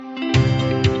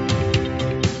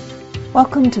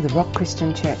Welcome to the Rock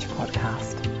Christian Church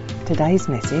podcast. Today's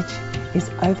message is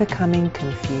Overcoming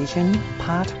Confusion,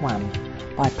 Part 1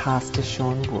 by Pastor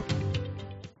Sean Wood.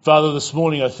 Father, this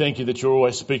morning I thank you that you're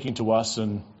always speaking to us,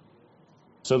 and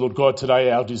so Lord God, today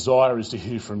our desire is to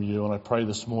hear from you, and I pray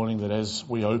this morning that as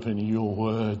we open your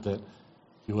word that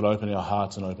you would open our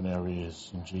hearts and open our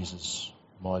ears in Jesus'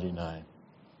 mighty name.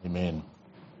 Amen.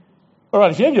 All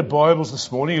right, if you have your Bibles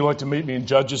this morning, you'd like to meet me in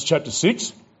Judges chapter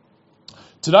 6.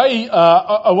 Today,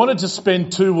 I wanted to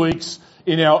spend 2 weeks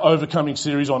in our Overcoming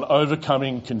series on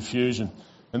overcoming confusion.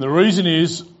 And the reason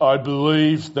is I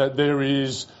believe that there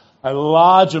is a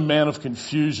large amount of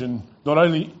confusion, not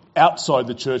only outside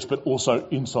the church, but also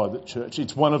inside the church.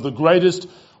 It's one of the greatest,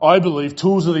 I believe,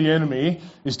 tools of the enemy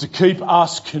is to keep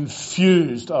us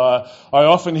confused. I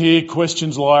often hear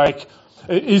questions like,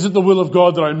 is it the will of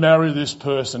God that I marry this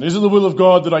person? Is it the will of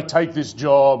God that I take this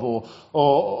job?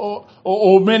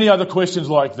 Or many other questions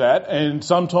like that. And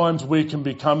sometimes we can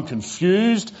become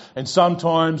confused, and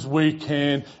sometimes we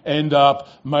can end up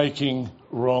making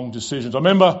wrong decisions. I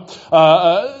remember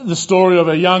the story of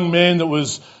a young man that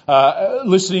was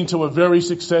listening to a very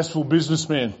successful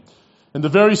businessman. And the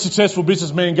very successful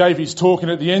businessman gave his talk, and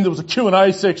at the end there was a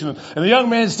Q&A section, and the young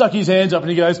man stuck his hands up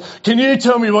and he goes, "Can you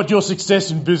tell me what your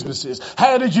success in business is?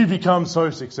 How did you become so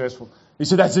successful?" He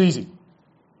said, "That's easy."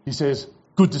 He says,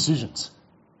 "Good decisions."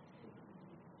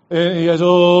 And he goes,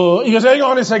 "Hang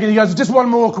on a second." He goes, "Just one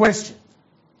more question."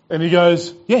 And he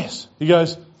goes, "Yes." He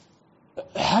goes,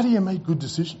 "How do you make good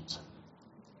decisions?"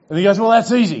 And he goes, "Well,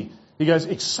 that's easy." He goes,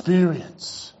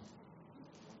 "Experience."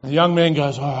 And the young man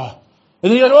goes, "All right." And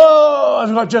then he goes, "Oh,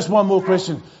 I've got just one more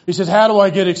question." He says, "How do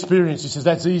I get experience?" He says,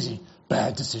 "That's easy.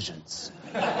 Bad decisions."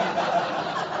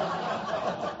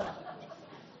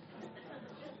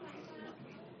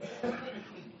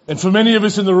 And for many of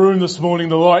us in the room this morning,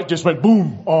 the light just went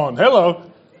boom on. Hello.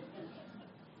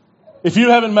 If you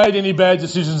haven't made any bad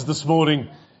decisions this morning,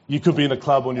 you could be in a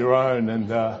club on your own.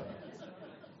 And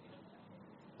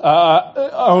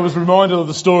I was reminded of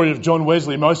the story of John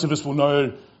Wesley. Most of us will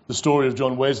know the story of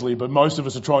John Wesley, but most of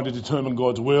us are trying to determine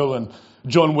God's will. And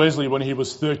John Wesley, when he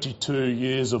was 32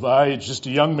 years of age, just a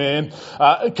young man,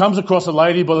 comes across a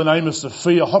lady by the name of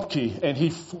Sophia Hopke, and he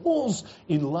falls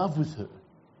in love with her.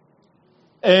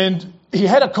 And he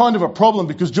had a kind of a problem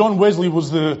because John Wesley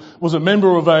was a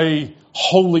member of a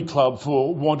holy club,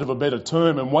 for want of a better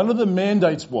term, and one of the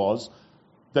mandates was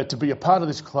that to be a part of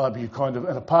this club, and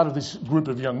a part of this group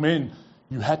of young men,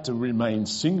 you had to remain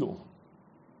single.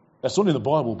 That's not in the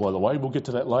Bible, by the way. We'll get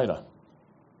to that later.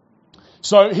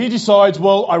 So he decides,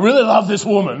 well, I really love this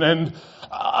woman and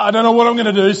I don't know what I'm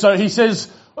going to do. So he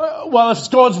says, well, if it's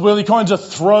God's will, he kind of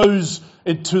throws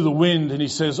it to the wind and he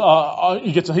says,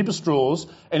 he gets a heap of straws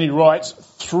and he writes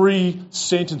 3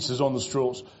 sentences on the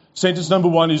straws. Sentence number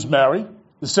 1 is marry.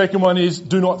 The second one is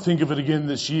do not think of it again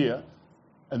this year.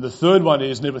 And the third one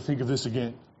is never think of this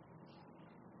again.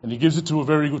 And he gives it to a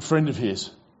very good friend of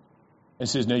his. And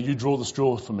says, "Now you draw the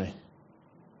straw for me."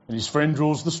 And his friend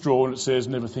draws the straw and it says,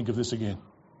 "Never think of this again."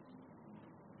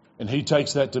 And he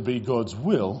takes that to be God's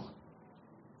will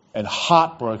and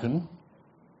heartbroken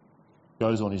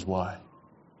goes on his way.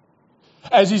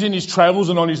 As he's in his travels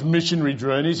and on his missionary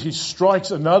journeys, he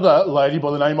strikes another lady by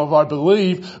the name of, I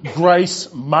believe,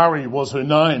 Grace Murray was her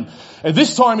name. And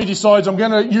this time he decides, I'm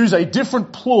going to use a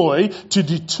different ploy to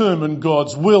determine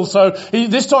God's will. So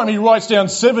this time he writes down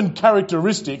 7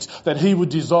 characteristics that he would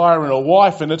desire in a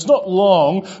wife. And it's not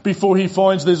long before he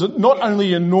finds there's not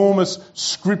only enormous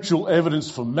scriptural evidence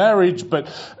for marriage, but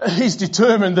he's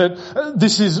determined that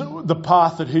this is the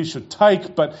path that he should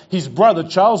take. But his brother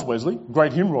Charles Wesley,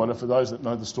 great hymn writer for those that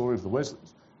know the story of the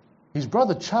Wesleys, his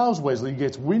brother Charles Wesley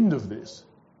gets wind of this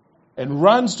and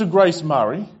runs to Grace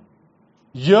Murray,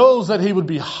 yells that he would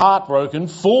be heartbroken,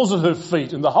 falls at her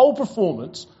feet, and the whole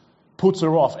performance puts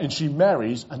her off and she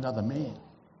marries another man.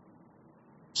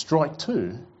 Strike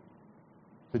 2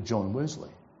 for John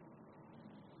Wesley.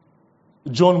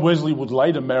 John Wesley would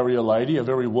later marry a lady, a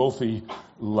very wealthy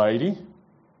lady,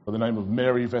 by the name of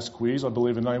Mary Vasquez, I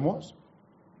believe her name was.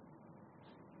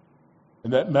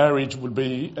 And that marriage would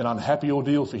be an unhappy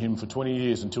ordeal for him for 20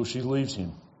 years until she leaves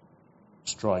him.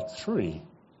 Strike 3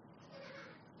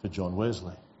 for John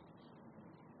Wesley.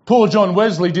 Poor John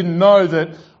Wesley didn't know that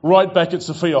right back at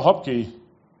Sophia Hopke,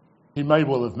 he may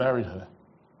well have married her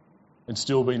and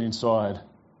still been inside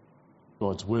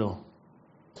God's will.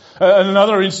 And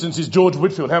another instance is George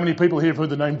Whitefield. How many people here have heard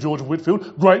the name George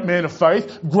Whitefield? Great man of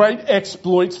faith, great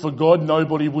exploits for God.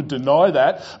 Nobody would deny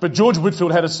that. But George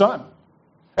Whitefield had a son.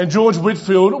 And George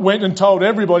Whitfield went and told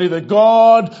everybody that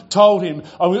God told him.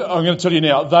 I'm going to tell you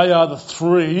now, they are the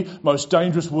three most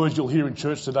dangerous words you'll hear in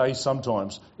church today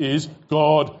sometimes, is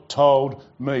God told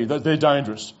me. They're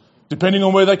dangerous. Depending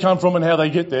on where they come from and how they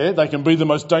get there, they can be the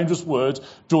most dangerous words.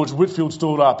 George Whitfield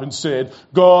stood up and said,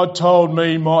 God told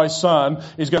me my son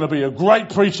is going to be a great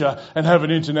preacher and have an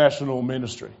international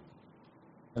ministry.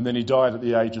 And then he died at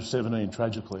the age of 17,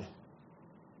 tragically.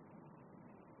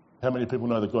 How many people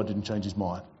know that God didn't change his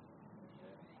mind?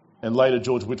 And later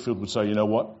George Whitfield would say, you know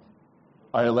what?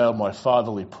 I allowed my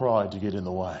fatherly pride to get in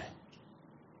the way.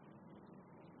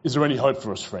 Is there any hope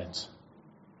for us, friends?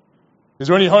 Is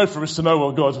there any hope for us to know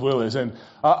what God's will is? And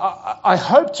I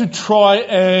hope to try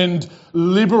and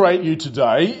liberate you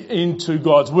today into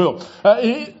God's will.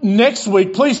 Next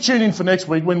week, please tune in for next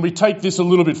week when we take this a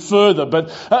little bit further.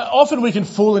 But often we can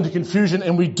fall into confusion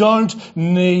and we don't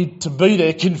need to be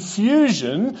there.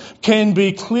 Confusion can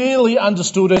be clearly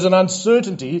understood as an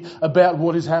uncertainty about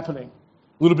what is happening.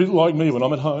 A little bit like me when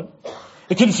I'm at home.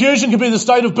 The confusion can be the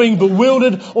state of being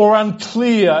bewildered or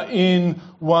unclear in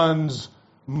one's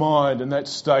mind, and that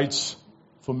states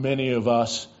for many of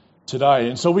us today.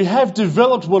 And so we have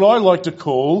developed what I like to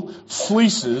call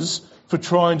fleeces for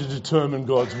trying to determine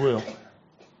God's will.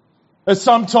 And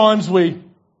sometimes we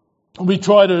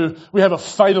have a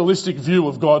fatalistic view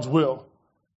of God's will,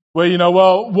 where, you know,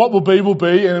 well, what will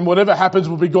be, and whatever happens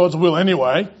will be God's will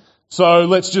anyway, so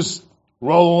let's just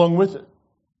roll along with it.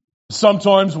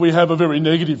 Sometimes we have a very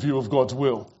negative view of God's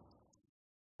will.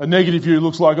 A negative view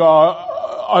looks like,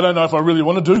 I don't know if I really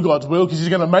want to do God's will because he's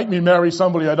going to make me marry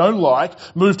somebody I don't like,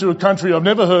 move to a country I've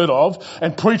never heard of,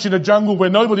 and preach in a jungle where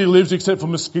nobody lives except for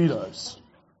mosquitoes.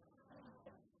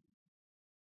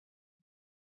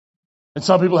 And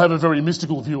some people have a very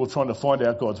mystical view of trying to find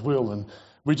out God's will, and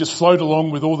we just float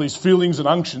along with all these feelings and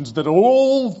unctions that are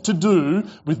all to do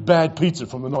with bad pizza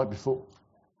from the night before.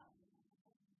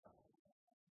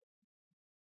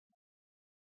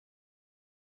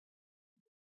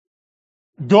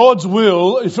 God's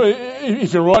will,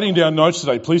 if you're writing down notes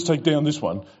today, please take down this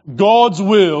one. God's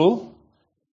will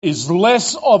is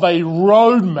less of a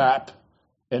roadmap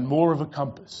and more of a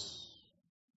compass.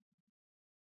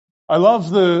 I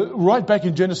love right back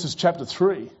in Genesis chapter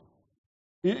 3,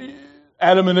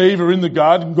 Adam and Eve are in the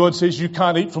garden. God says you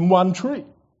can't eat from one tree.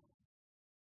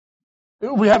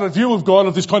 We have a view of God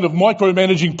of this kind of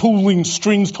micromanaging, pulling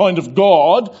strings kind of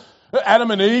God.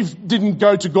 Adam and Eve didn't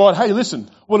go to God, hey,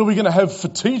 listen, what are we going to have for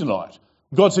tea tonight?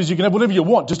 God says you can have whatever you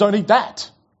want, just don't eat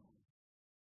that.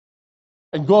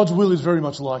 And God's will is very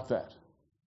much like that.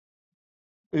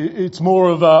 It's more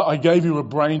of I gave you a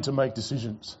brain to make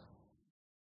decisions.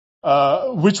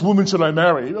 Which woman should I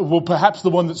marry? Well, perhaps the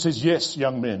one that says yes,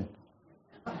 young men.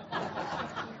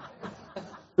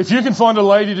 If you can find a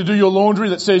lady to do your laundry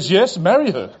that says yes,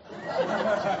 marry her.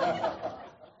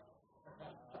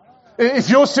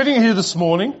 If you're sitting here this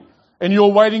morning and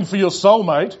you're waiting for your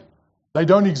soulmate, they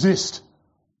don't exist.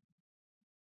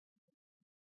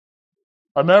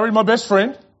 I married my best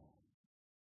friend,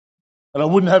 and I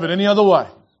wouldn't have it any other way.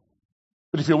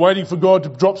 But if you're waiting for God to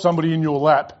drop somebody in your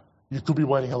lap, you could be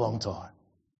waiting a long time.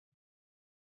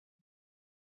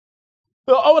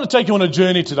 Well, I want to take you on a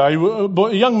journey today.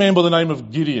 A young man by the name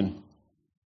of Gideon.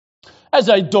 As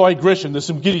a digression, there's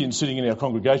some Gideons sitting in our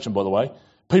congregation, by the way.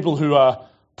 People who are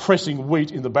pressing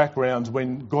wheat in the background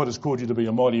when God has called you to be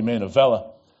a mighty man of valour.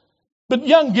 But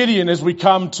young Gideon, as we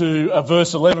come to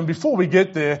verse 11, before we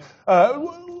get there,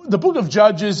 the book of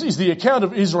Judges is the account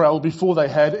of Israel before they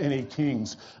had any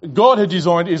kings. God had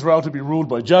designed Israel to be ruled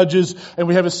by judges, and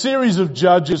we have a series of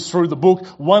judges through the book.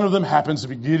 One of them happens to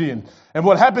be Gideon. And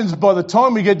what happens by the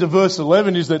time we get to verse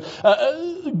 11 is that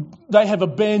they have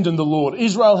abandoned the Lord.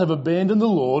 Israel have abandoned the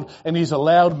Lord, and he's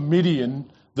allowed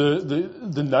Midian,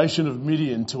 the nation of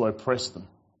Midian, to oppress them.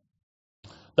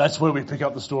 That's where we pick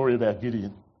up the story about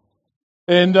Gideon.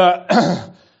 And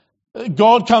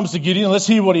God comes to Gideon. Let's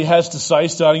hear what he has to say,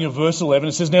 starting at verse 11.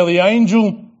 It says, Now the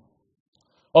angel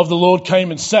of the Lord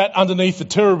came and sat underneath the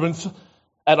terebinth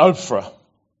at Ophrah.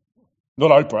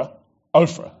 Not Oprah,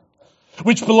 Ophrah,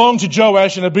 which belonged to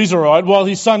Joash and Abizarite, while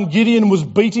his son Gideon was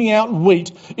beating out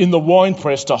wheat in the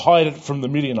winepress to hide it from the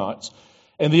Midianites.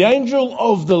 And the angel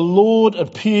of the Lord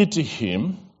appeared to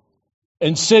him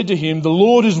and said to him, The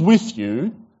Lord is with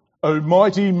you, O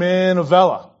mighty man of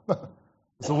valour.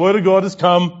 The word of God has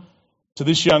come to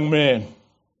this young man.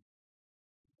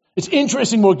 It's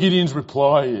interesting what Gideon's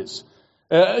reply is.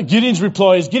 Gideon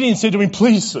said to him,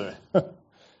 Please, sir,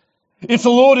 if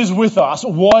the Lord is with us,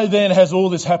 why then has all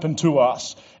this happened to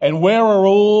us? And where are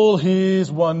all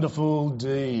his wonderful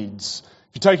deeds?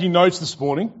 If you're taking notes this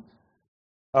morning,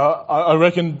 I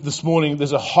reckon this morning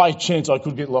there's a high chance I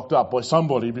could get locked up by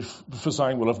somebody for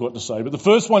saying what I've got to say. But the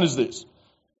first one is this.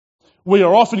 We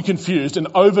are often confused, and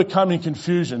overcoming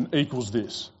confusion equals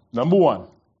this. Number one,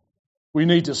 we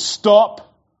need to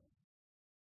stop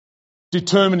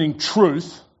determining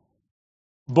truth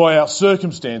by our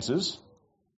circumstances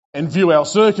and view our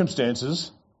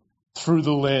circumstances through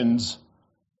the lens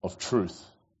of truth.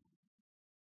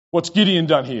 What's Gideon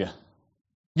done here?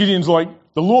 Gideon's like,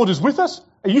 the Lord is with us?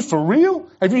 Are you for real?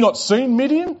 Have you not seen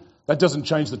Midian? That doesn't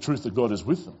change the truth that God is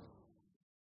with them.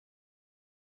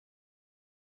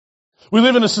 We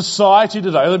live in a society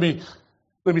today, let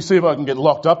me see if I can get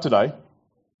locked up today.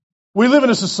 We live in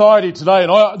a society today,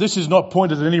 and this is not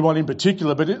pointed at anyone in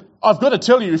particular, but I've got to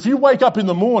tell you, if you wake up in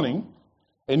the morning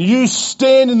and you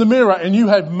stand in the mirror and you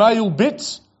have male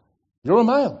bits, you're a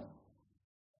male.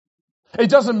 It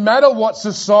doesn't matter what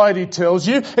society tells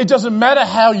you. It doesn't matter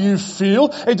how you feel.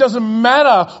 It doesn't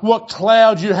matter what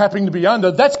cloud you happen to be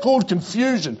under. That's called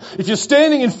confusion. If you're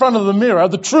standing in front of the mirror,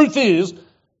 the truth is,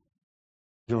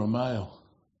 you're a male.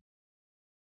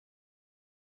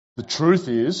 The truth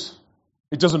is,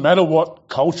 it doesn't matter what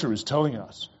culture is telling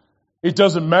us. It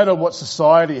doesn't matter what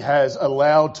society has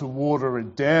allowed to water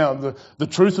it down. The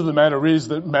truth of the matter is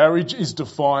that marriage is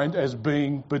defined as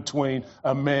being between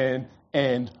a man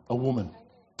and a woman.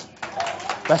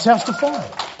 That's how it's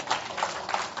defined.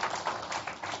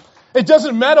 It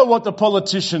doesn't matter what the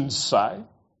politicians say.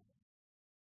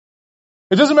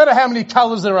 It doesn't matter how many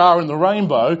colours there are in the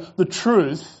rainbow. The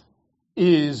truth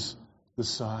is the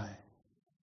same.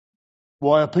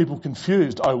 Why are people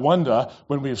confused? I wonder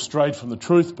when we have strayed from the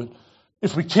truth. But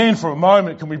if we can for a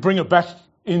moment, can we bring it back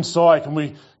inside? Can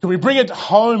we bring it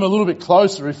home a little bit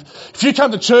closer? If you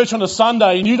come to church on a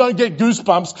Sunday and you don't get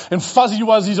goosebumps and fuzzy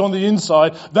wuzzies on the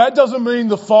inside, that doesn't mean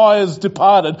the fire's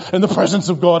departed and the presence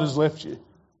of God has left you.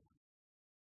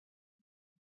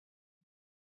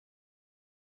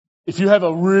 If you have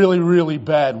a really, really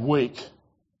bad week,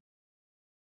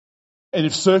 and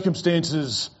if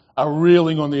circumstances are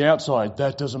reeling on the outside,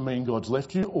 that doesn't mean God's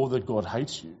left you or that God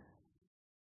hates you.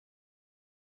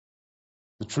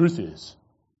 The truth is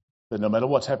that no matter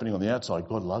what's happening on the outside,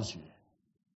 God loves you.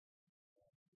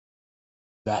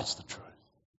 That's the truth.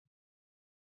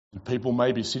 And people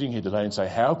may be sitting here today and say,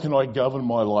 how can I govern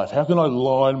my life? How can I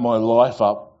line my life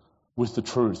up with the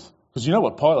truth? Because you know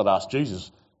what Pilate asked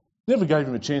Jesus? Never gave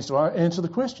him a chance to answer the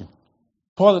question.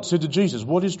 Pilate said to Jesus,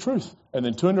 what is truth? And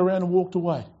then turned around and walked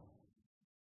away.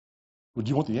 Would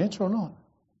you want the answer or not?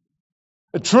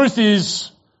 The truth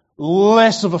is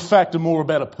less of a fact and more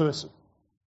about a person.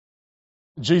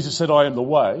 Jesus said, I am the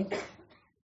way,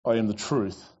 I am the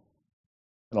truth,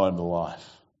 and I am the life.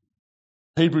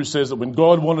 Hebrews says that when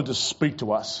God wanted to speak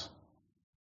to us,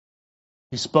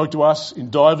 he spoke to us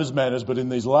in divers manners, but in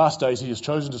these last days he has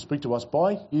chosen to speak to us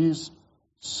by his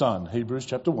Son. Hebrews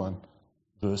chapter 1,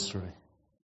 verse 3.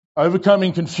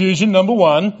 Overcoming confusion, number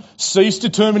one, cease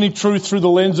determining truth through the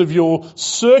lens of your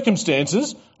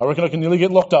circumstances. I reckon I can nearly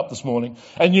get locked up this morning.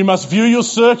 And you must view your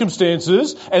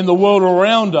circumstances and the world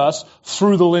around us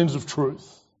through the lens of truth.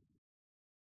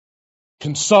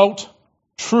 Consult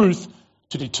truth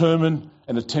to determine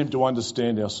and attempt to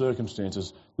understand our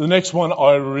circumstances. The next one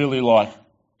I really like.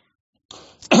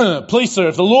 Please, sir,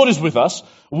 if the Lord is with us,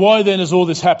 why then has all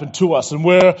this happened to us? And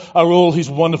where are all his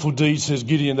wonderful deeds, says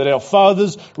Gideon, that our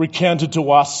fathers recounted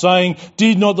to us, saying,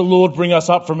 did not the Lord bring us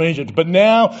up from Egypt? But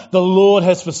now the Lord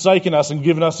has forsaken us and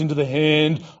given us into the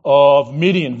hand of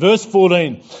Midian. Verse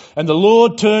 14, and the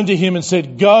Lord turned to him and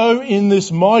said, go in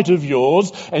this might of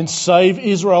yours and save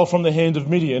Israel from the hand of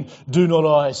Midian. Do not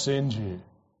I send you?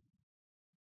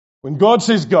 When God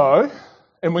says go,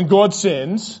 and when God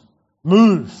sends,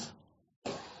 move.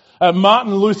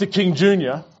 Martin Luther King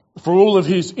Jr., for all of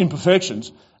his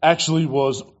imperfections, actually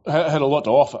had a lot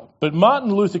to offer. But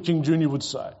Martin Luther King Jr. would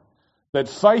say that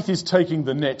faith is taking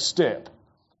the next step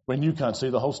when you can't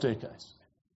see the whole staircase.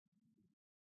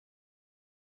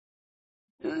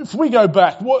 If we go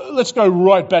back, let's go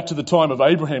right back to the time of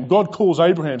Abraham. God calls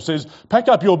Abraham, says, pack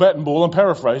up your bat and ball. I'm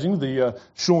paraphrasing the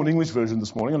Sean English version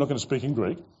this morning. I'm not going to speak in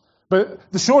Greek.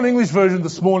 But the Sean English version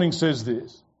this morning says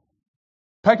this.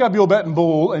 Pack up your bat and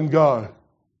ball and go.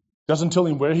 Doesn't tell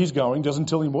him where he's going, doesn't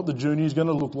tell him what the journey is going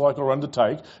to look like or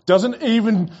undertake, doesn't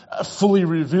even fully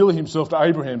reveal himself to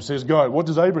Abraham, says go. What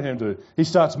does Abraham do? He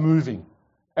starts moving,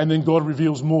 and then God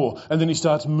reveals more, and then he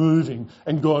starts moving,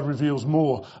 and God reveals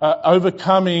more.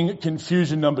 Overcoming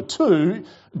confusion number 2,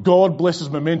 God blesses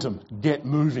momentum. Get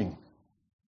moving.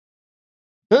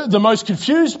 The most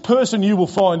confused person you will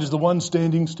find is the one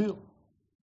standing still.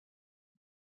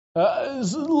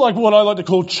 It's like what I like to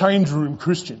call change room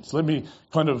Christians. Let me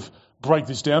kind of break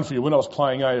this down for you. When I was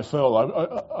playing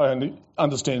AFL, I only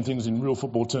understand things in real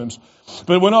football terms.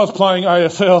 But when I was playing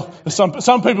AFL,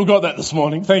 some people got that this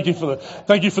morning. Thank you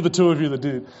for the two of you that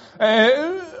did.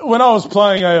 When I was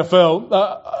playing AFL,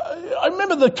 I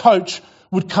remember the coach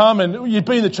would come and you'd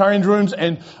be in the change rooms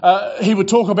and he would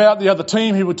talk about the other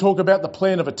team, he would talk about the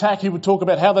plan of attack, he would talk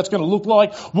about how that's going to look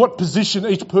like, what position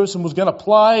each person was going to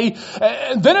play.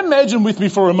 And then imagine with me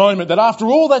for a moment that after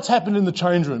all that's happened in the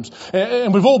change rooms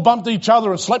and we've all bumped each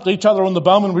other and slapped each other on the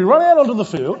bum and we run out onto the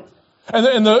field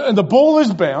and the ball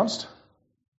is bounced.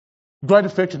 Great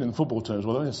affection in football terms,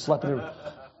 well, they're slapping everyone.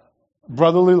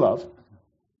 Brotherly love.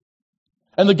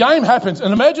 And the game happens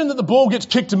and imagine that the ball gets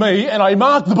kicked to me and I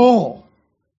mark the ball.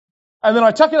 And then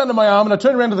I tuck it under my arm and I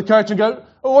turn around to the coach and go,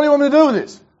 oh, what do you want me to do with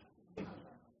this?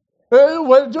 Do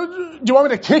you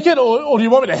want me to kick it or do you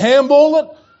want me to handball it?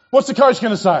 What's the coach going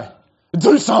to say?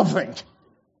 Do something.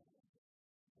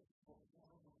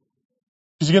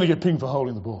 Because you're going to get pinged for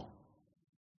holding the ball.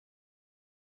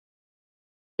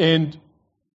 And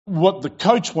what the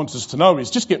coach wants us to know is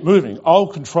just get moving. I'll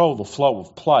control the flow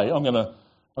of play. I'm going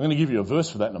to give you a verse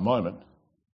for that in a moment.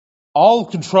 I'll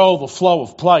control the flow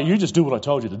of play. You just do what I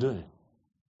told you to do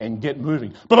and get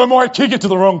moving. But I might kick it to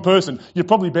the wrong person. You're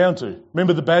probably bound to.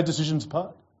 Remember the bad decisions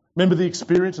part? Remember the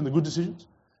experience and the good decisions?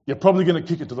 You're probably going to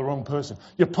kick it to the wrong person.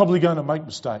 You're probably going to make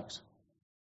mistakes.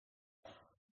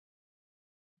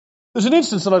 There's an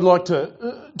instance that I'd like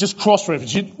to just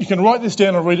cross-reference. You can write this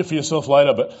down and read it for yourself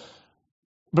later,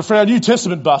 but for our New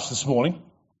Testament buffs this morning,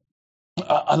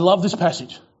 I love this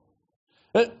passage.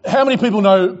 How many people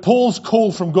know Paul's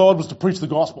call from God was to preach the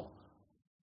gospel?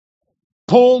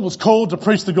 Paul was called to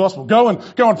preach the gospel. Go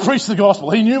and preach the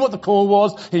gospel. He knew what the call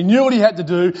was. He knew what he had to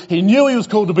do. He knew he was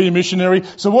called to be a missionary.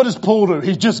 So what does Paul do?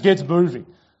 He just gets moving.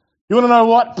 You want to know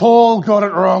what? Paul got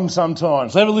it wrong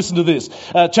sometimes. Have a listen to this.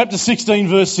 Chapter 16,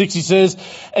 verse 6, he says,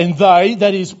 and they,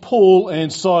 that is Paul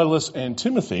and Silas and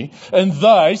Timothy, and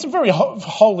they, some very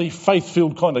holy,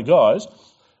 faith-filled kind of guys,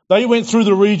 they went through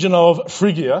the region of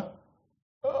Phrygia.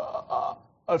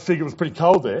 I figure it was pretty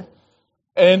cold there.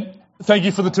 And thank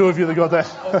you for the two of you that got that.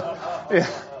 Yeah,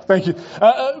 thank you.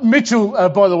 Mitchell,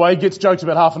 by the way, gets jokes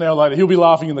about half an hour later. He'll be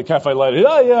laughing in the cafe later.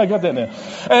 Oh, yeah, I got that now.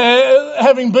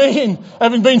 Having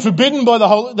been forbidden by the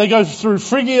whole, they go through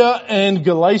Phrygia and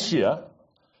Galatia,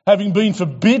 having been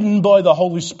forbidden by the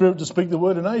Holy Spirit to speak the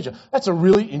word in Asia. That's a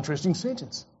really interesting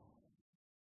sentence.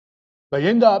 They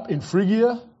end up in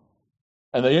Phrygia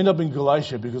and they end up in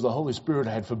Galatia because the Holy Spirit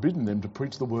had forbidden them to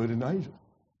preach the word in Asia.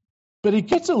 But it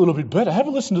gets a little bit better. Have a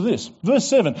listen to this. Verse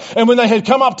 7. And when they had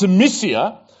come up to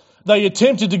Mysia, they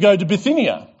attempted to go to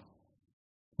Bithynia.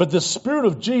 But the Spirit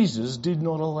of Jesus did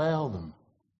not allow them.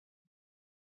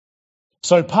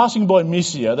 So passing by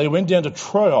Mysia, they went down to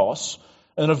Troas,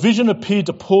 and a vision appeared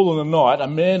to Paul in the night. A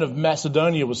man of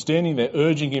Macedonia was standing there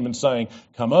urging him and saying,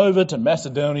 come over to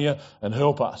Macedonia and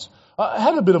help us.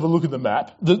 Have a bit of a look at the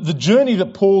map. The journey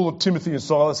that Paul, Timothy and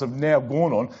Silas have now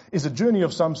gone on is a journey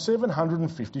of some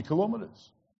 750 kilometres.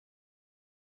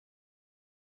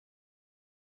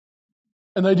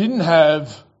 And they didn't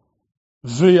have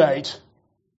V8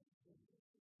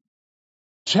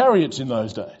 chariots in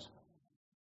those days.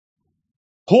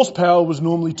 Horsepower was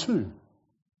normally 2.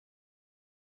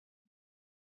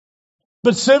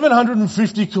 But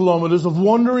 750 kilometres of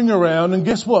wandering around, and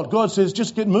guess what? God says,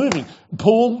 just get moving.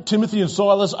 Paul, Timothy and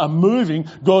Silas are moving.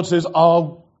 God says,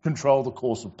 I'll control the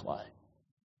course of play.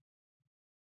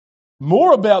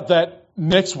 More about that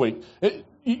next week.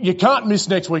 You can't miss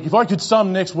next week. If I could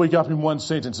sum next week up in one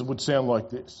sentence, it would sound like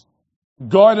this.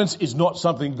 Guidance is not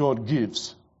something God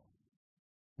gives.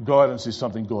 Guidance is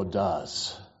something God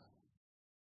does.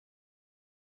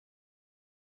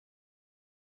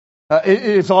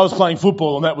 If I was playing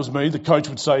football and that was me, the coach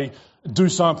would say, do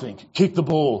something, kick the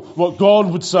ball. What God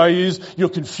would say is, you're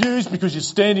confused because you're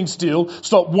standing still.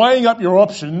 Stop weighing up your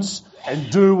options and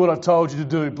do what I've told you to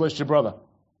do. Bless your brother.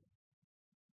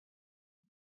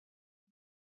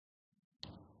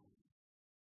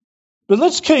 But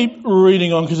let's keep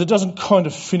reading on because it doesn't kind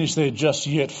of finish there just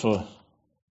yet for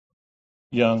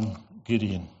young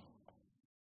Gideon.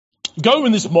 Go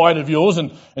in this might of yours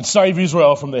and save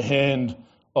Israel from the hand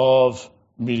of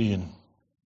Midian.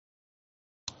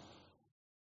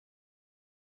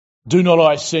 Do not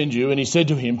I send you? And he said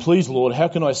to him, please, Lord, how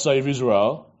can I save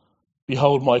Israel?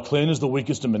 Behold, my clan is the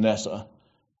weakest in Manasseh,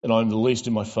 and I am the least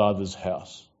in my father's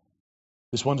house.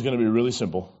 This one's going to be really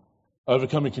simple.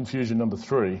 Overcoming confusion, number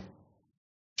 3,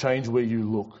 change where you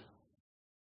look.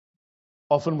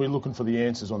 Often we're looking for the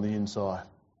answers on the inside.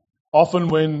 Often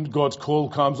when God's call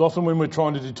comes, often when we're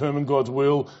trying to determine God's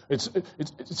will, it's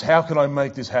how can I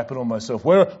make this happen on myself?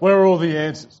 Where are all the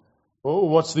answers? Well,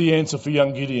 what's the answer for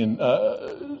young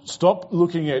Gideon? Stop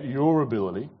looking at your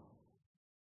ability.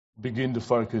 Begin to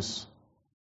focus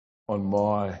on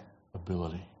my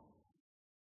ability.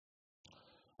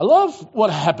 I love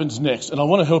what happens next, and I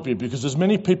want to help you because there's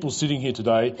many people sitting here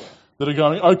today that are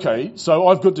going, okay, so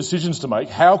I've got decisions to make.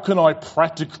 How can I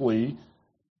practically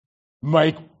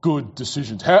make good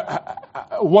decisions?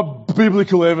 What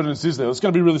biblical evidence is there? It's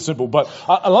going to be really simple, but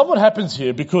I love what happens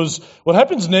here because what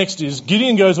happens next is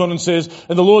Gideon goes on and says,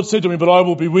 and the Lord said to me, but I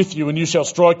will be with you and you shall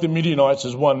strike the Midianites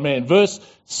as one man. Verse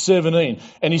 17,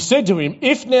 and he said to him,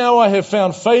 if now I have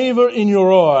found favour in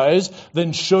your eyes,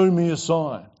 then show me a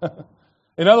sign.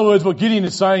 In other words, what Gideon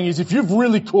is saying is, if you've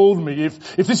really called me,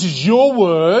 if this is your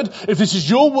word, if this is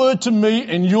your word to me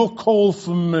and your call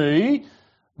for me,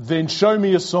 then show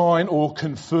me a sign or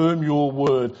confirm your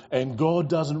word. And God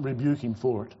doesn't rebuke him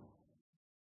for it.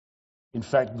 In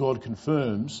fact, God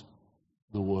confirms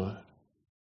the word.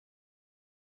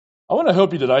 I want to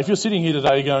help you today. If you're sitting here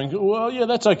today going, well, yeah,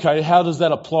 that's okay. How does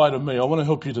that apply to me? I want to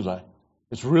help you today.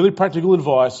 It's really practical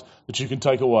advice that you can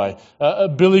take away.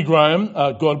 Billy Graham,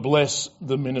 God bless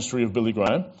the ministry of Billy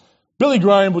Graham. Billy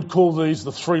Graham would call these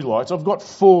the 3 lights. I've got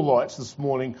 4 lights this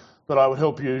morning that I would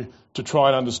help you to try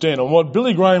and understand. And what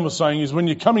Billy Graham was saying is when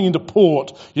you're coming into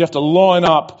port, you have to line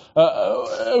up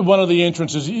one of the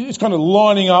entrances. It's kind of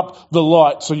lining up the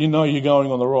light so you know you're going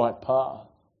on the right path.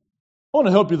 I want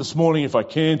to help you this morning, if I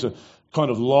can, to kind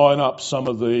of line up some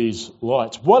of these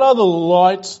lights. What are the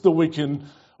lights that we can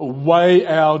weigh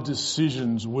our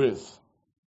decisions with?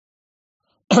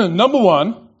 Number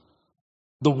 1,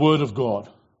 the Word of God.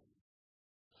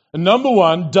 And number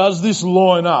 1, does this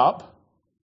line up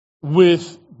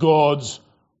with God's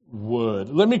Word?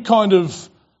 Let me kind of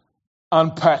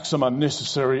unpack some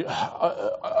unnecessary...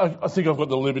 I think I've got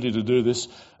the liberty to do this.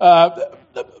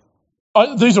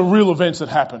 These are real events that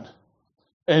happened.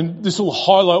 And this will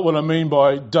highlight what I mean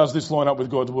by does this line up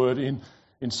with God's Word. In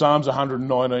Psalms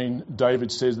 119,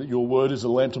 David says that your word is a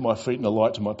lamp to my feet and a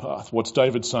light to my path. What's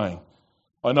David saying?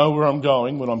 I know where I'm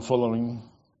going when I'm following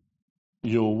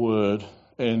your word.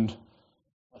 And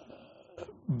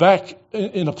back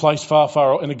in a place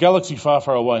in a galaxy far,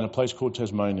 far away, in a place called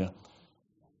Tasmania,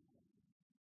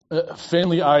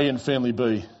 family A and family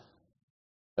B,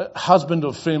 husband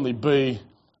of family B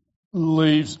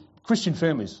leaves Christian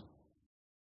families.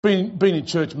 Been in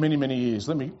church many, many years.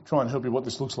 Let me try and help you what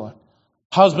this looks like.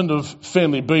 Husband of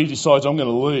family B decides I'm going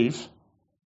to leave,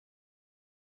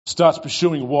 starts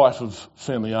pursuing wife of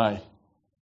family A.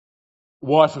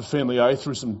 Wife of family A,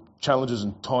 through some challenges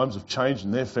and times of change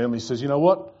in their family, says, you know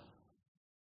what?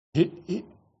 I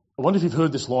wonder if you've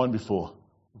heard this line before.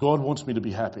 God wants me to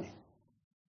be happy.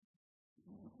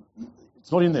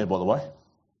 It's not in there, by the way.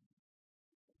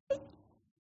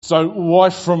 So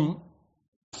wife from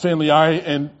family A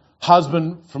and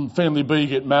husband from family B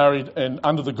get married, and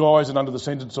under the guise and under the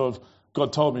sentence of,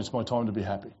 God told me it's my time to be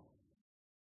happy.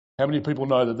 How many people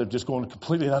know that they've just gone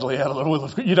completely and utterly out of the will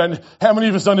of God? How many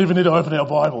of us don't even need to open our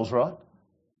Bibles, right?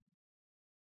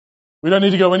 We don't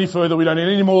need to go any further. We don't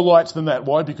need any more lights than that.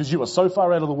 Why? Because you are so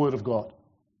far out of the Word of God.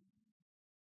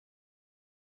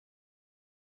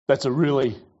 That's a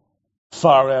really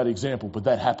far out example, but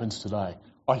that happens today.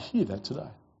 I hear that today.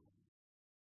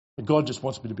 But God just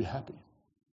wants me to be happy.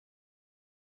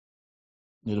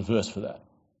 Need a verse for that.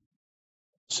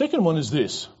 Second one is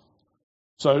this.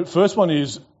 So first one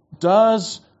is,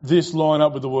 does this line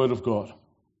up with the Word of God?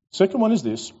 Second one is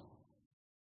this.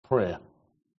 Prayer.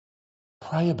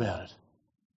 Pray about it.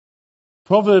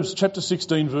 Proverbs chapter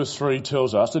 16 verse 3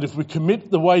 tells us that if we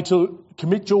commit your way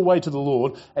to the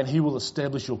Lord, and He will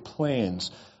establish your plans.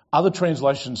 Other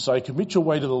translations say, commit your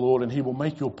way to the Lord and He will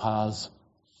make your paths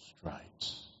straight.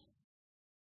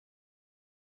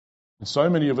 And so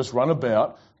many of us run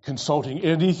about consulting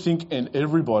anything and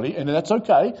everybody, and that's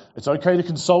okay. It's okay to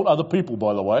consult other people,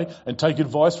 by the way, and take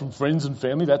advice from friends and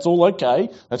family. That's all okay.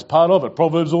 That's part of it.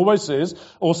 Proverbs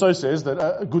also says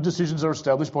that good decisions are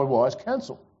established by wise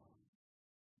counsel.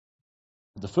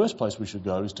 The first place we should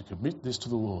go is to commit this to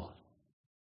the Lord.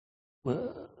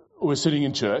 We're sitting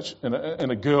in church,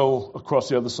 and a girl across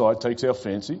the other side takes our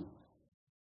fancy.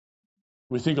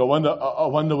 We think, I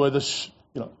wonder whether,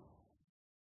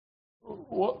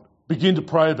 what? Begin to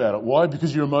pray about it. Why?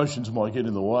 Because your emotions might get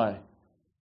in the way.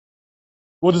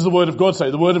 What does the Word of God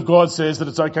say? The Word of God says that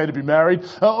it's okay to be married.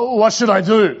 What should I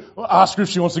do? Ask her if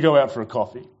she wants to go out for a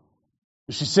coffee.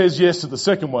 If she says yes to the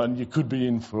second one, you could be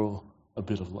in for a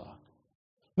bit of luck.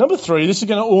 Number 3, this is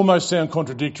going to almost sound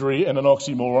contradictory and an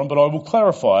oxymoron, but I will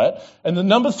clarify it. And the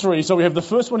number 3, so we have the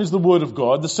first one is the Word of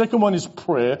God. The second one is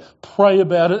prayer. Pray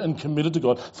about it and commit it to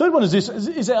God. Third one is this,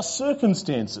 is our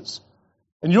circumstances.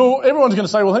 And everyone's going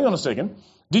to say, well, hang on a second.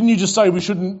 Didn't you just say we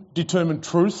shouldn't determine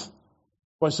truth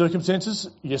by circumstances?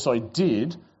 Yes, I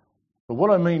did. But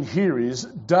what I mean here is,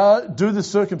 do the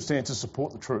circumstances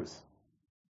support the truth?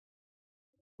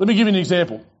 Let me give you an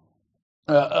example.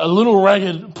 A little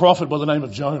ragged prophet by the name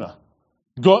of Jonah.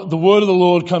 The word of the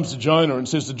Lord comes to Jonah and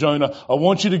says to Jonah, I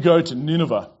want you to go to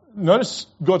Nineveh. Notice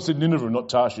God said Nineveh, not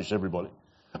Tarshish, everybody.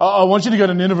 I want you to go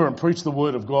to Nineveh and preach the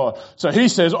word of God. So he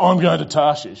says, I'm going to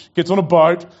Tarshish. Gets on a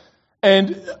boat.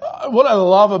 And what I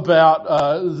love about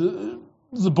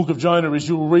the book of Jonah is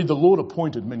you'll read the Lord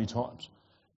appointed many times.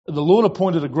 The Lord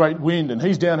appointed a great wind and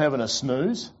he's down having a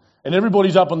snooze. And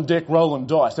everybody's up on deck rolling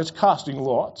dice. That's casting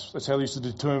lots. That's how they used to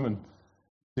determine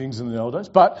things in the old days.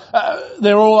 But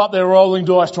they're all up there rolling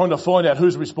dice trying to find out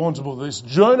who's responsible for this.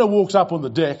 Jonah walks up on the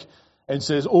deck and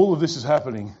says, all of this is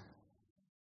happening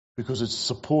because it's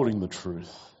supporting the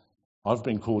truth. I've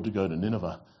been called to go to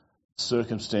Nineveh.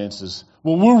 Circumstances.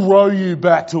 Well, we'll row you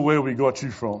back to where we got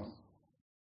you from.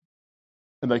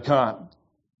 And they can't.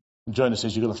 And Jonah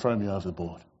says, you've got to throw me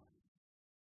overboard.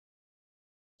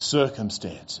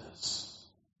 Circumstances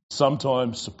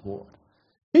sometimes support.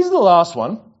 Here's the last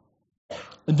one.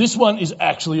 And this one is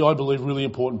actually, I believe, really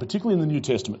important, particularly in the New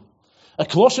Testament.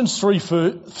 Colossians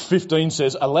 3:15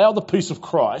 says, allow the peace of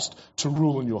Christ to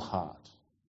rule in your heart.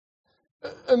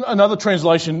 Another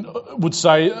translation would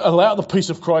say, allow the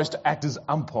peace of Christ to act as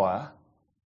umpire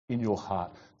in your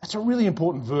heart. That's a really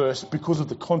important verse because of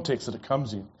the context that it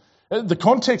comes in. The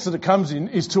context that it comes in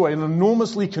is to an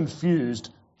enormously confused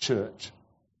church.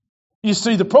 You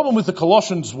see, the problem with the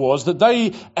Colossians was that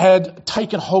they had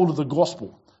taken hold of the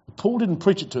gospel. Paul didn't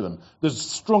preach it to them. There's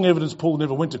strong evidence Paul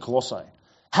never went to Colossae.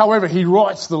 However, he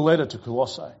writes the letter to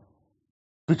Colossae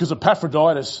because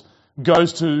Epaphroditus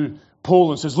goes to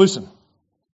Paul and says, listen,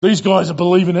 these guys are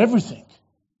believing everything.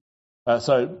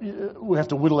 So we have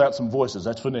to whittle out some voices.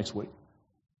 That's for next week.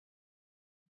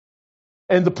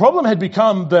 And the problem had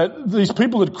become that these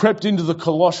people had crept into the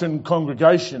Colossian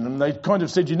congregation and they kind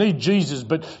of said, you need Jesus,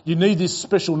 but you need this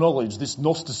special knowledge, this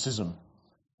Gnosticism.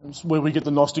 It's where we get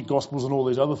the Gnostic Gospels and all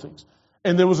these other things.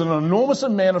 And there was an enormous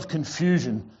amount of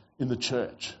confusion in the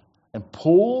church. And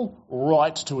Paul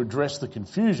writes to address the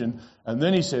confusion, and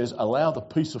then he says, allow the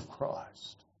peace of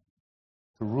Christ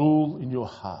to rule in your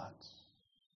hearts.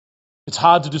 It's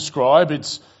hard to describe.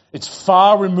 It's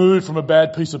far removed from a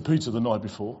bad piece of pizza the night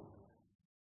before.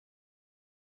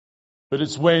 But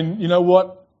it's when, you know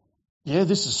what? Yeah,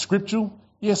 this is scriptural.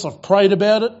 Yes, I've prayed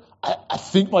about it. I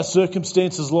think my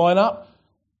circumstances line up.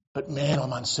 But man,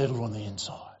 I'm unsettled on the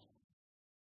inside.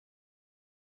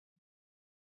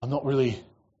 I'm not really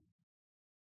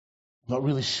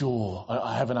sure.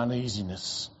 I have an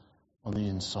uneasiness on the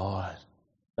inside.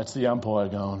 That's the umpire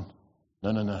going,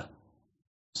 no.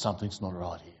 Something's not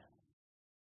right here.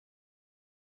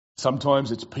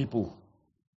 Sometimes it's people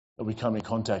that we come in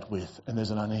contact with and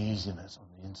there's an uneasiness on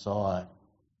the inside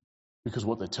because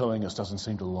what they're telling us doesn't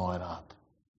seem to line up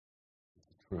with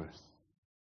the truth.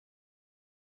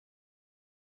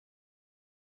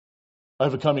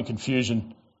 Overcoming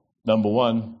confusion, number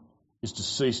one, is to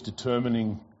cease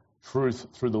determining truth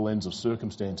through the lens of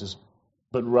circumstances,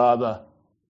 but rather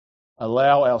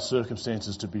allow our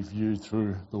circumstances to be viewed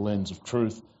through the lens of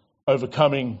truth.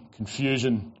 Overcoming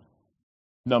confusion,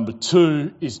 number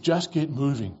two, is just get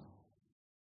moving.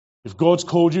 If God's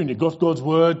called you and you've got God's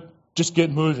word, just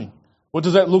get moving. What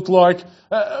does that look like?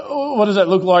 What does that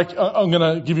look like? I'm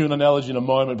going to give you an analogy in a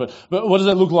moment, but what does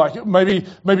that look like?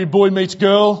 Maybe boy meets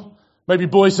girl. Maybe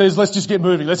boy says, let's just get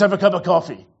moving. Let's have a cup of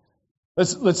coffee.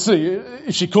 Let's see.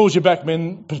 If she calls you back,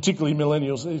 men, particularly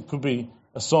millennials, it could be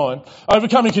a sign.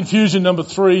 Overcoming confusion, number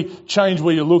three, change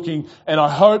where you're looking. And I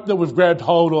hope that we've grabbed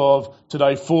hold of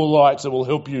today 4 lights that will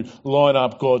help you line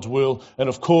up God's will. And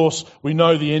of course, we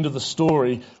know the end of the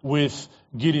story with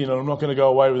Gideon. And I'm not going to go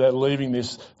away without leaving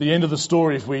this. The end of the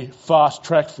story, if we fast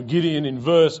track for Gideon in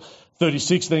verse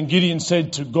 36, then Gideon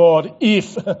said to God,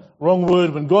 if, wrong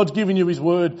word, when God's given you his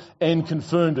word and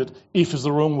confirmed it, if is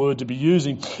the wrong word to be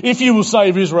using. If you will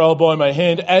save Israel by my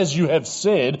hand, as you have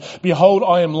said, behold,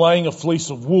 I am laying a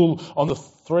fleece of wool on the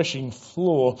threshing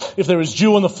floor. If there is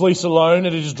dew on the fleece alone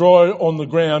and it is dry on the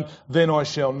ground, then I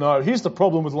shall know. Here's the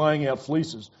problem with laying out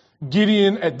fleeces.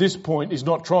 Gideon at this point is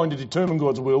not trying to determine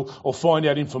God's will or find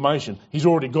out information. He's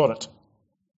already got it.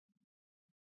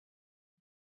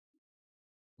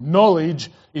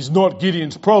 Knowledge is not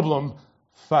Gideon's problem.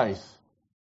 Faith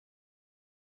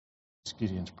is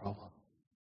Gideon's problem.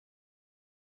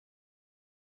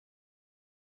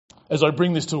 As I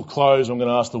bring this to a close, I'm going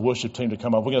to ask the worship team to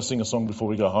come up. We're going to sing a song before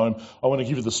we go home. I want to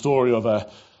give you the story of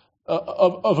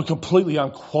a completely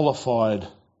unqualified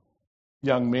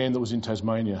young man that was in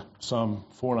Tasmania some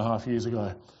 4.5 years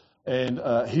ago. And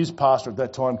his pastor at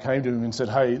that time came to him and said,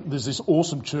 hey, there's this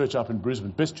awesome church up in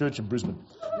Brisbane, best church in Brisbane.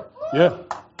 Yeah.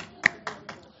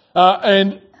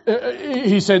 And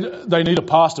he said, they need a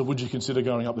pastor. Would you consider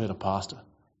going up there to pastor?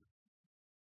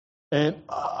 And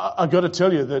I've got to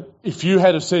tell you that if you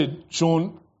had have said,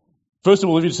 Sean, first of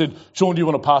all, if you'd said, Sean, do you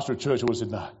want to pastor a church? I would have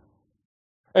said no.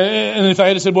 And if they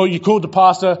had said, well, you're called to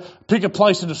pastor, pick a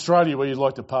place in Australia where you'd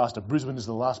like to pastor. Brisbane is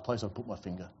the last place I'd put my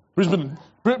finger. Brisbane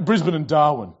and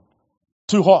Darwin.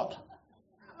 Too hot.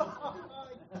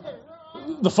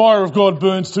 The fire of God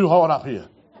burns too hot up here.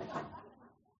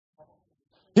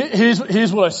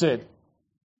 Here's what I said.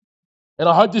 And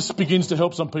I hope this begins to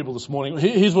help some people this morning.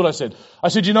 Here's what I said. I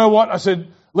said, you know what? I said,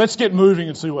 let's get moving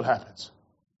and see what happens.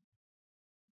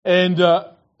 And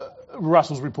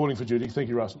Russell's reporting for duty. Thank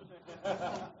you, Russell.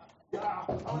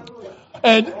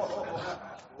 And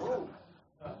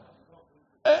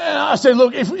I said,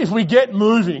 look, if we get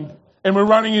moving and we're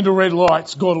running into red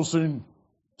lights, God will soon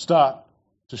start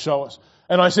to show us.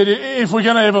 And I said, if we're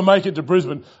going to ever make it to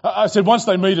Brisbane, I said, once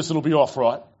they meet us, it'll be off,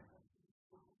 right?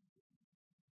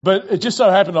 But it just so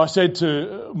happened, I said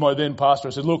to my then pastor,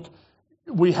 I said, look,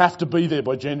 we have to be there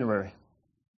by January.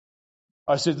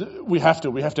 I said, we have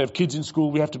to have kids in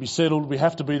school, we have to be settled, we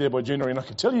have to be there by January. And I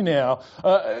can tell you now,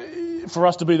 for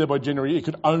us to be there by January, it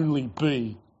could only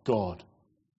be God.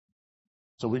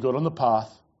 So we got on the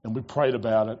path and we prayed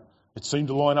about it. It seemed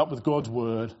to line up with God's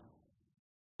word.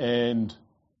 And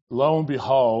lo and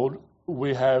behold,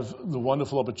 we have the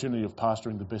wonderful opportunity of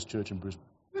pastoring the best church in Brisbane.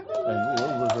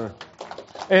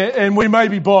 And we may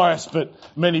be biased, but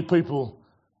many people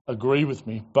agree with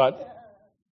me. But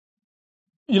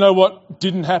you know what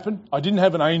didn't happen? I didn't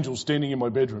have an angel standing in my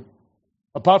bedroom,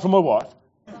 apart from my wife.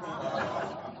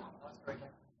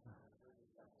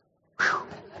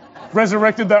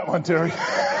 Resurrected that one, Terry.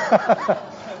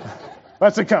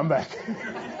 That's a comeback.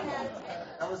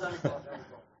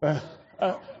 But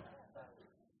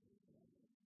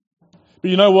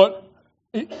you know what?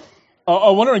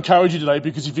 I want to encourage you today,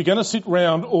 because if you're going to sit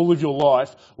around all of your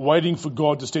life waiting for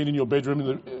God to stand in your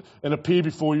bedroom and appear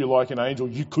before you like an angel,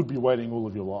 you could be waiting all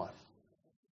of your life.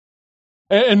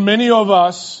 And many of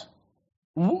us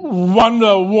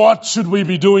wonder, what should we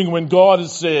be doing when God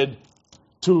has said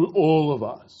to all of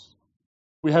us?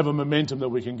 We have a momentum that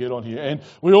we can get on here. And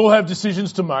we all have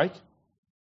decisions to make.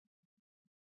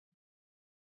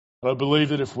 But I believe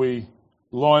that if we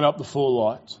line up the four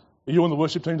lights... Are you on the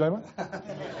worship team, Damon?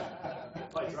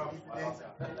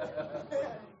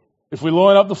 If we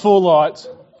line up the four lights,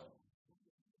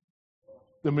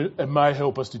 then it may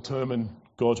help us determine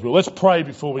God's will. Let's pray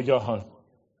before we go home.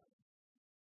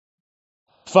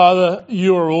 Father,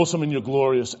 you are awesome and you're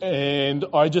glorious, and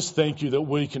I just thank you that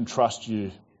we can trust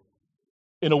you.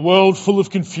 In a world full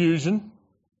of confusion,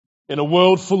 in a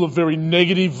world full of very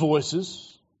negative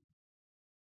voices,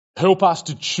 help us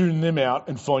to tune them out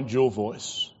and find your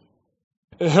voice.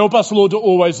 Help us, Lord, to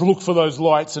always look for those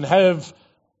lights and have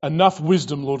enough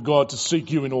wisdom, Lord God, to seek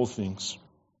you in all things.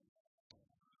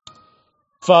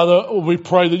 Father, we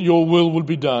pray that your will would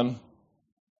be done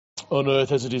on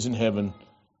earth as it is in heaven,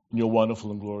 in your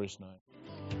wonderful and glorious name.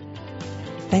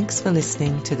 Thanks for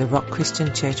listening to the Rock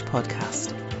Christian Church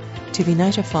podcast. To be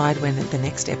notified when the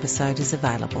next episode is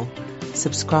available,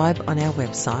 subscribe on our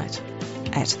website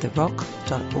at therock.org.au.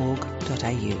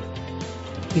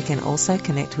 You can also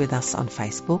connect with us on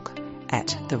Facebook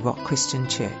at The Rock Christian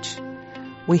Church.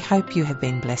 We hope you have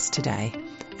been blessed today,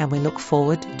 and we look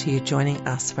forward to you joining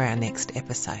us for our next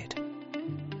episode.